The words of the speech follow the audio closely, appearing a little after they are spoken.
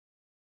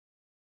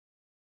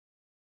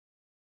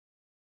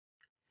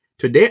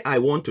Today I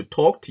want to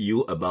talk to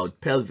you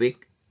about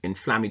pelvic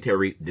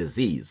inflammatory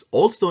disease,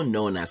 also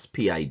known as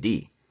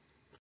PID.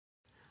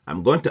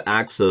 I'm going to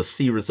ask a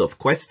series of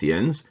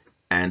questions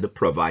and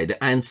provide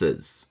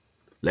answers.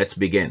 Let's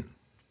begin.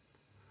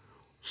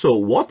 So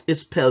what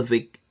is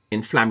pelvic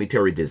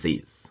inflammatory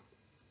disease?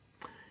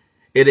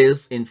 It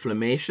is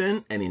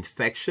inflammation and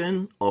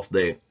infection of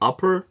the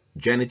upper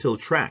genital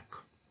tract.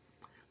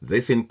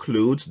 This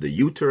includes the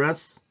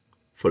uterus,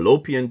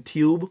 fallopian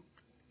tube,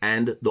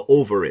 and the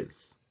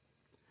ovaries.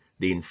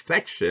 The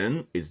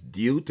infection is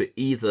due to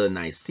either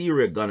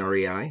Neisseria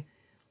gonorrhoeae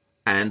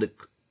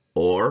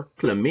or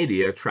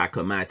chlamydia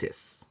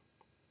trachomatis.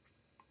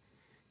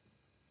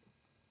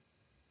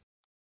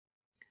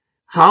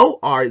 How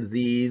are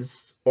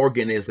these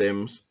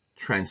organisms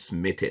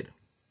transmitted?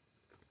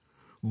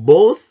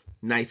 Both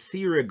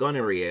Neisseria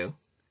gonorrhoeae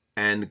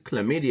and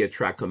chlamydia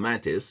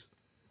trachomatis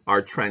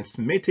are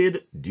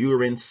transmitted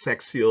during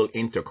sexual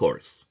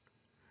intercourse.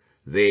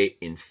 They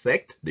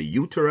infect the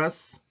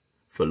uterus,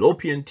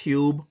 fallopian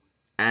tube,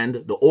 and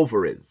the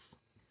ovaries.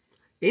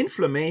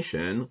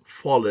 Inflammation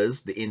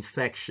follows the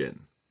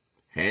infection.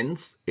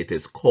 Hence, it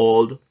is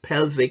called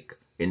pelvic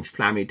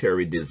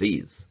inflammatory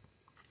disease.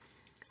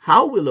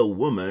 How will a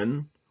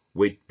woman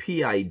with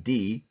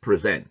PID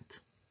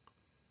present?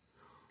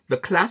 The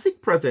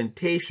classic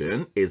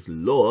presentation is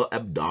lower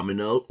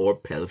abdominal or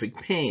pelvic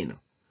pain,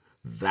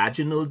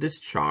 vaginal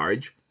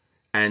discharge,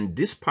 and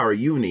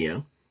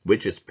dyspareunia,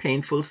 which is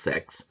painful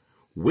sex,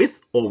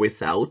 with or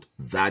without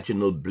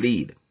vaginal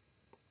bleed.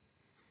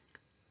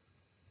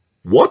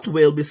 What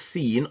will be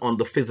seen on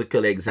the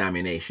physical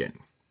examination?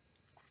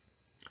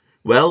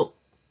 Well,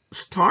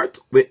 start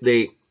with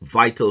the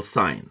vital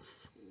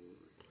signs.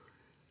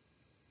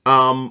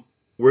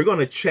 We're going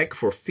to check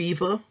for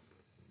fever,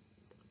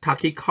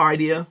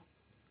 tachycardia,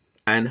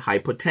 and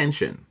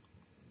hypotension.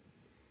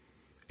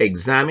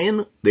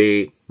 Examine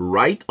the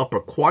right upper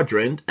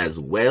quadrant as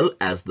well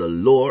as the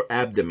lower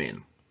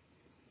abdomen.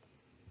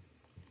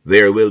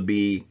 There will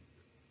be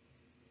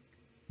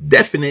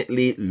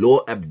definitely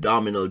low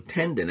abdominal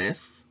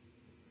tenderness.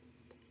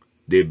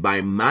 The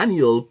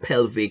bimanual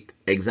pelvic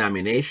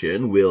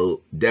examination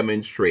will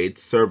demonstrate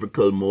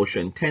cervical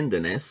motion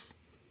tenderness,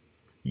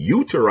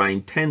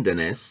 uterine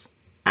tenderness,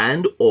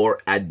 and or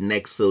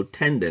adnexal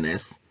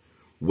tenderness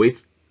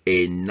with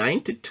a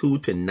 92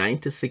 to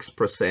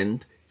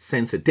 96%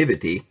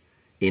 sensitivity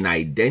in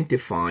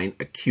identifying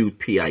acute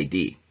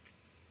PID.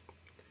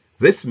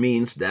 This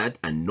means that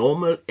a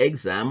normal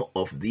exam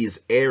of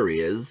these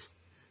areas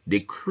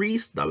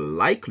decrease the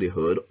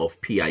likelihood of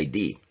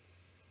PID.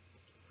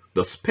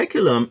 The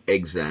speculum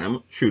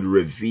exam should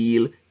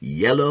reveal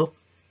yellow,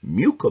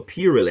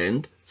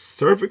 mucopurulent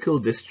cervical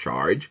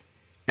discharge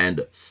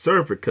and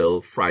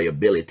cervical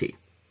friability.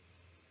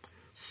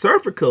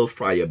 Cervical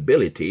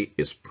friability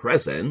is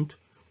present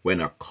when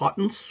a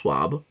cotton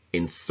swab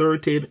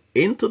inserted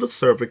into the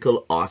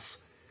cervical os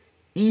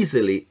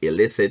easily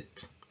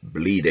elicits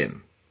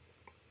bleeding.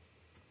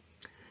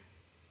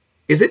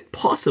 Is it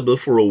possible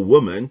for a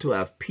woman to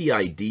have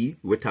PID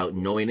without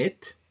knowing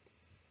it?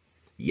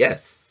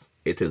 Yes,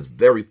 it is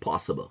very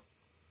possible.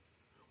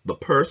 The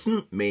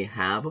person may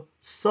have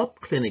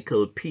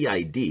subclinical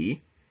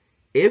PID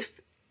if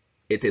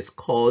it is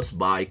caused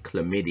by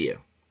chlamydia.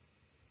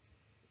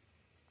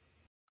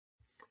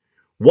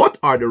 What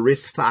are the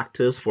risk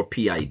factors for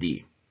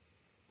PID?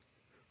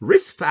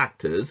 Risk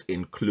factors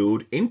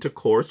include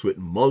intercourse with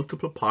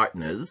multiple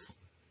partners,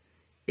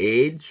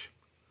 age,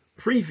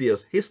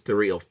 previous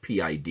history of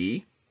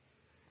PID,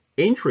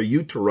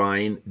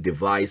 intrauterine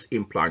device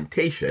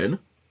implantation,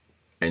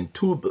 and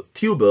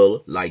tubal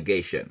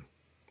ligation.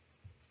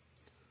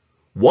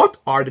 What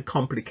are the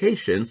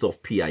complications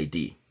of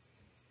PID?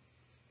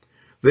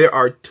 There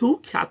are two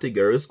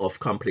categories of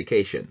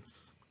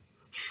complications.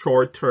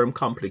 Short-term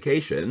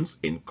complications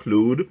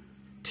include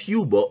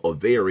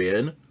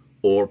tubo-ovarian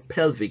or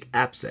pelvic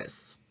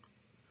abscess.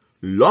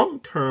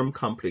 Long-term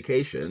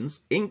complications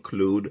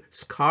include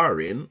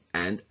scarring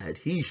and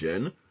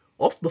adhesion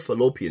of the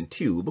fallopian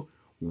tube,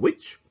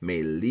 which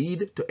may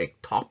lead to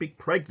ectopic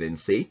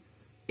pregnancy,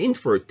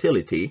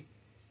 infertility,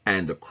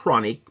 and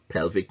chronic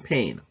pelvic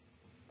pain.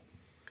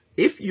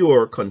 If you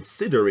are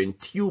considering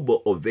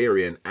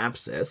tubo-ovarian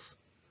abscess,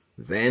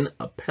 then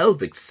a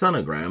pelvic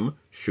sonogram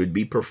should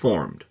be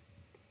performed.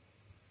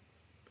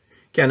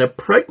 Can a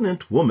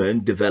pregnant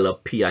woman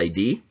develop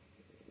PID?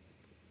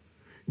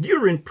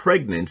 During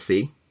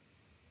pregnancy,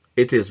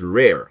 it is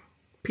rare.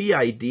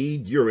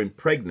 PID during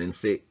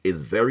pregnancy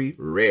is very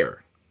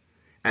rare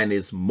and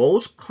is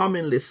most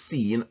commonly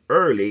seen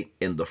early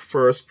in the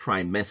first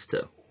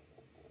trimester.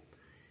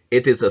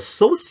 It is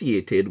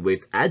associated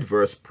with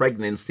adverse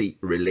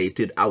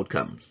pregnancy-related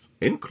outcomes,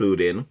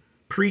 including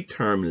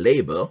preterm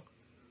labor,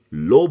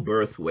 low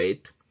birth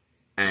weight,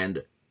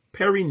 and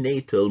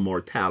perinatal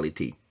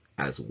mortality,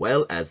 as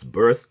well as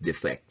birth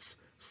defects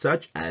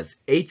such as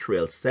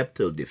atrial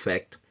septal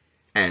defect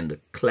and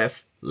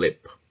cleft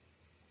lip.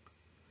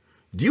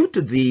 Due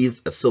to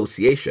these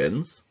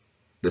associations,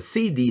 the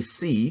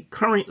CDC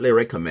currently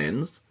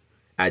recommends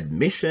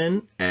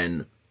admission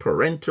and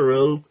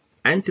parenteral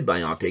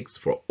antibiotics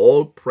for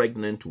all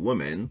pregnant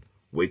women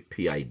with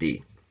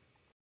PID.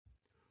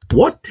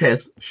 What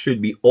tests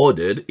should be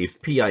ordered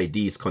if PID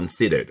is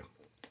considered?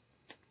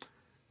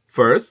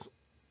 First,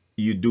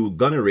 you do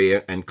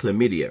gonorrhea and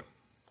chlamydia,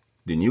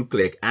 the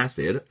nucleic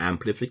acid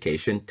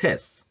amplification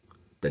test,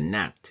 the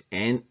NAT,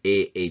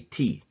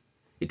 N-A-A-T.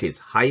 It is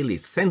highly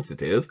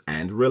sensitive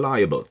and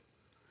reliable.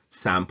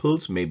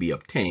 Samples may be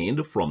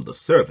obtained from the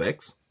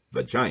cervix,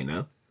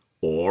 vagina,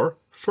 or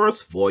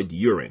first void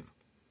urine.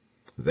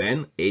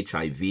 Then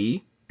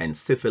HIV and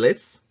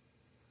syphilis,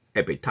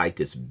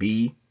 hepatitis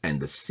B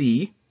and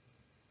C,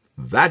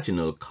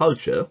 vaginal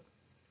culture,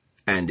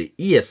 and the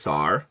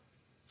ESR,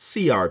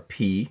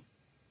 CRP,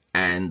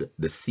 and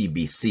the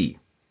CBC.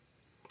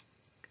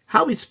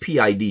 How is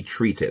PID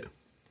treated?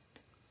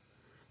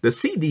 The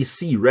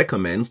CDC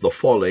recommends the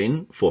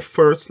following for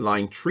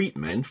first-line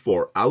treatment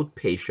for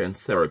outpatient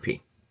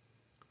therapy.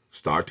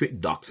 Start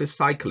with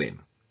doxycycline,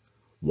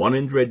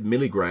 100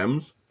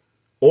 milligrams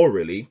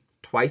orally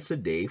twice a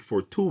day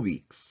for 2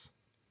 weeks,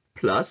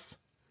 plus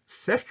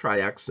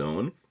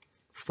ceftriaxone,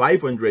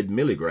 500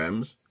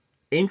 milligrams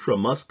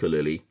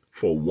intramuscularly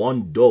for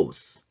 1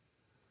 dose.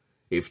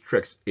 If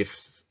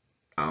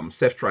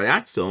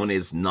ceftriaxone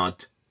is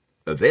not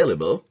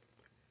available,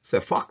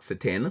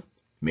 cefoxitin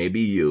may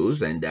be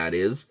used, and that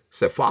is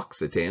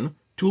cefoxitin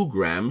 2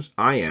 grams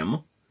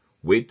IM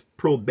with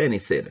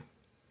probenecid.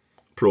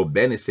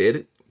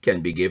 Probenecid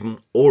can be given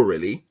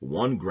orally,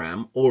 1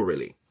 gram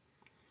orally,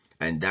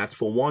 and that's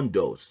for 1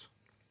 dose.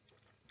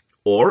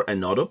 Or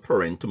another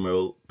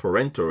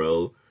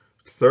parenteral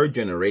third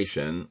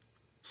generation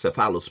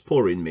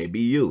cephalosporin may be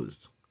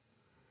used.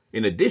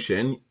 In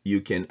addition,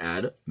 you can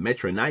add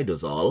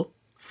metronidazole,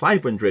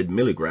 500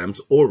 milligrams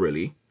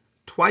orally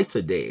twice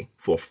a day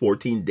for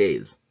 14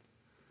 days.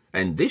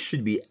 And this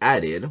should be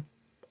added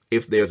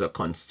if there's a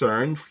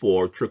concern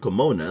for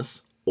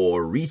trichomonas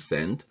or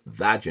recent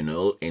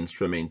vaginal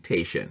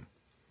instrumentation.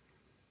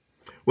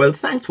 Well,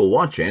 thanks for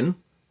watching.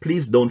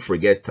 Please don't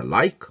forget to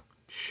like,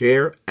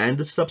 share,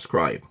 and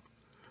subscribe.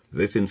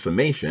 This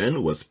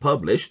information was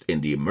published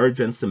in the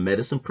Emergency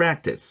Medicine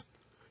Practice.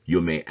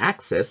 You may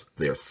access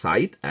their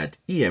site at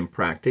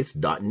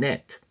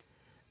empractice.net.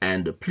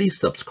 And please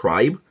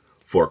subscribe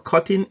for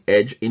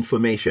cutting-edge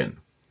information.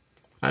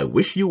 I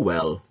wish you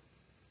well.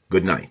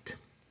 Good night.